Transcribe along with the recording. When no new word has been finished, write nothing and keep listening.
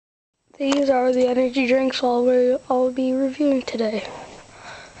These are the energy drinks I'll be reviewing today.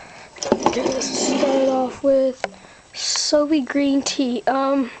 Okay, let's start off with Sobe green tea.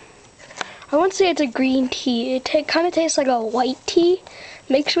 I wouldn't say it's a green tea. It kind of tastes like a white tea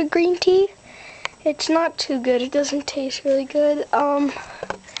mixed with green tea. It's not too good. It doesn't taste really good. And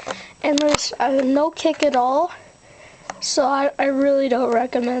there's no kick at all. So I really don't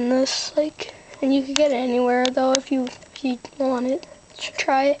recommend this. And you can get it anywhere though if you want it. You should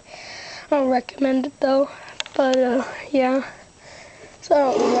try it. I don't recommend it though. But yeah.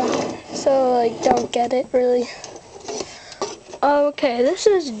 So don't get it really. Okay, this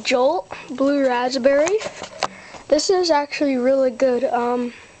is Jolt Blue Raspberry. This is actually really good.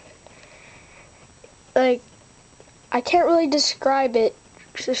 I can't really describe the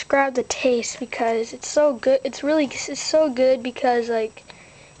taste because it's so good. It's so good because you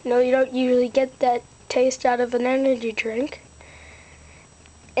don't usually get that taste out of an energy drink.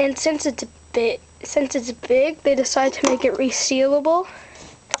 And since it's big, they decided to make it resealable.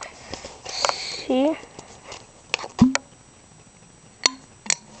 See?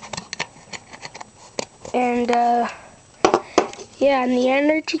 And yeah, and the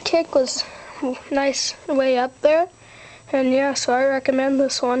energy kick was nice way up there. And yeah, so I recommend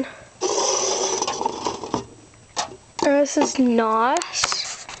this one. And this is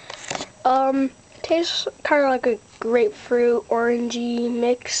NOS. Tastes kind of like a grapefruit orangey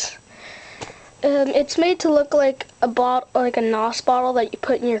mix. It's made to look like a bottle, like a NOS bottle that you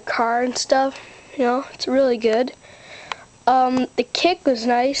put in your car and stuff. It's really good. The kick was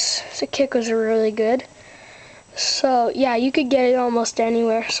nice. The kick was really good. So yeah, you could get it almost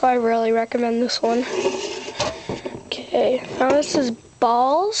anywhere. So I really recommend this one. Okay, now this is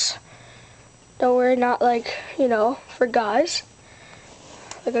balls. Don't worry, not for guys.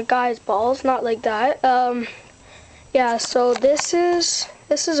 Like a guy's balls, not like that. Yeah, so this is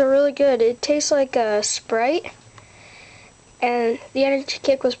a really good. It tastes like a Sprite, and the energy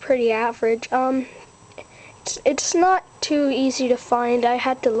kick was pretty average. It's not too easy to find. I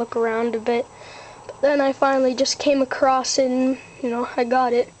had to look around a bit, but then I finally just came across it, and I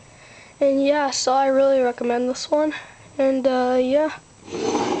got it. And yeah, so I really recommend this one. And yeah.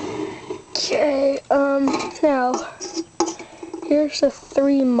 Okay, now here's the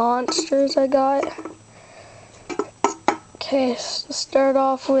 3 monsters I got. Okay, so let's start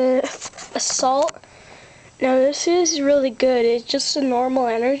off with Assault. Now this is really good. It's just a normal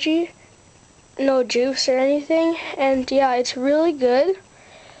energy, no juice or anything, and yeah, it's really good.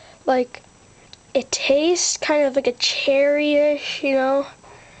 It tastes kind of like a cherry-ish,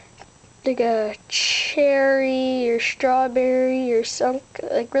 like a cherry or strawberry or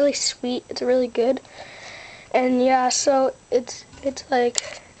something, really sweet. It's really good. And yeah, so it's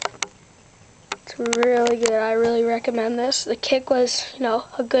really good. I really recommend this. The kick was,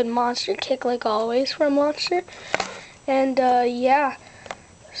 a good monster kick like always for a monster. And yeah,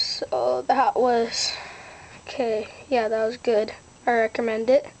 so that was okay. Yeah, that was good. I recommend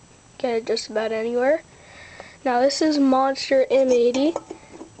it. Get it just about anywhere. Now this is Monster M80.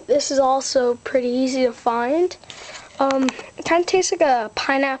 This is also pretty easy to find. It kind of tastes like a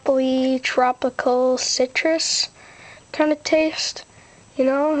pineapple-y, tropical citrus kind of taste.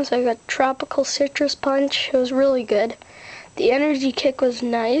 It's like a tropical citrus punch. It was really good. The energy kick was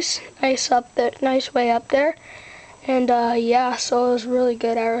nice up there, nice way up there. And yeah, so it was really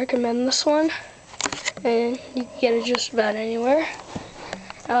good. I recommend this one. And you can get it just about anywhere.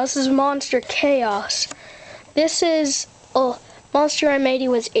 Now this is Monster Chaos. This is, Monster M80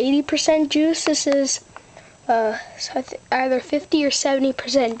 was 80% juice. This is either 50 or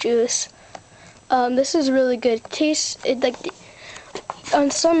 70% juice. This is really good. On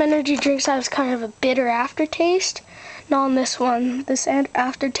some energy drinks has kind of a bitter aftertaste. Not on this one. This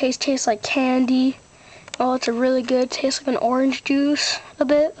aftertaste tastes like candy. Oh, it's a really good. Tastes like an orange juice a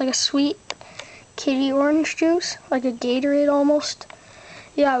bit, like a sweet kitty orange juice, like a Gatorade almost.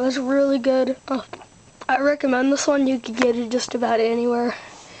 Yeah, it was really good. I recommend this one. You could get it just about anywhere.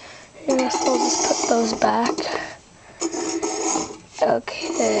 And so I'll just put those back.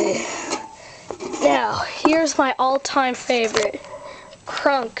 Okay. Now, here's my all-time favorite,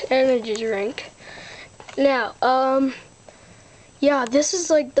 Crunk energy drink. Now, yeah, this is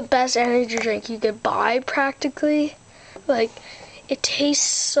the best energy drink you could buy practically. It tastes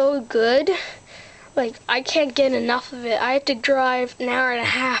so good. I can't get enough of it. I had to drive an hour and a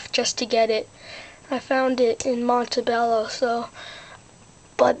half just to get it. I found it in Montebello,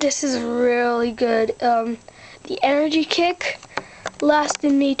 but this is really good. The energy kick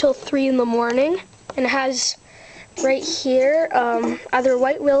lasted me till 3 in the morning, and it has right here either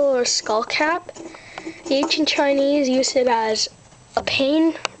white willow or skullcap. The ancient Chinese used it as a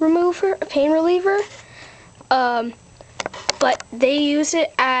pain pain reliever. But they use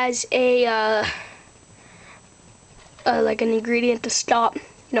it as a like an ingredient to stop,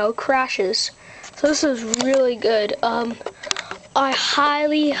 crashes. So this is really good. I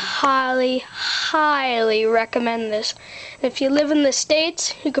highly, highly, highly recommend this. If you live in the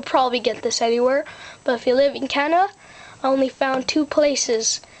States, you could probably get this anywhere. But if you live in Canada, I only found 2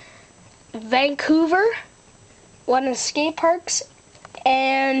 places. Vancouver, one in skate parks,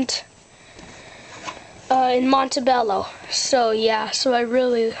 and in Montebello. So yeah, so I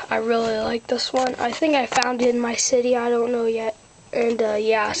really like this one. I think I found it in my city, I don't know yet. And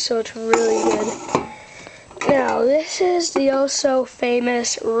yeah, so it's really good. Now, this is the oh-so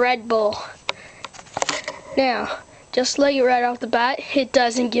famous Red Bull. Now, just like it right off the bat, it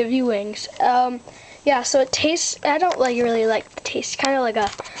doesn't give you wings. Yeah, so it tastes, I don't really like the taste. Kind of like a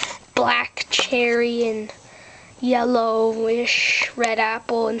black cherry and yellowish red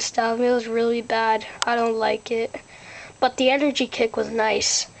apple and stuff. It was really bad. I don't like it. But the energy kick was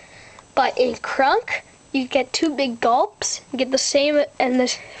nice. But in Crunk, you get 2 big gulps, you get the same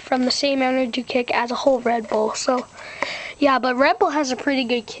from the same energy kick as a whole Red Bull. So yeah, but Red Bull has a pretty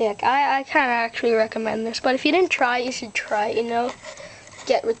good kick. I kind of actually recommend this. But if you didn't try it, you should try it,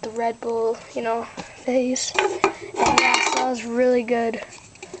 Get with the Red Bull, phase. And yeah, so that was really good.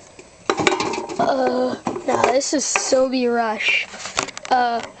 Now this is Sobe Rush.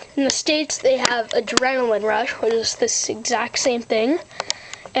 In the States, they have Adrenaline Rush, which is this exact same thing.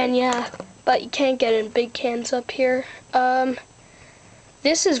 And yeah, but you can't get it in big cans up here.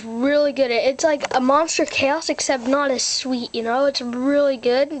 This is really good. It's like a Monster Chaos, except not as sweet, It's really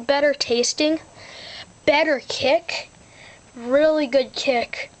good. Better tasting. Better kick. Really good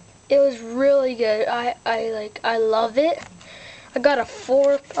kick. It was really good. I love it. I got I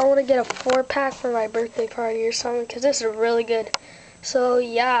want to get a 4-pack for my birthday party or something, because this is really good. So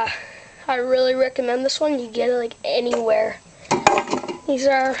yeah, I really recommend this one. You get it like anywhere. These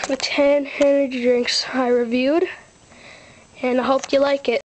are the 10 energy drinks I reviewed, and I hope you like it.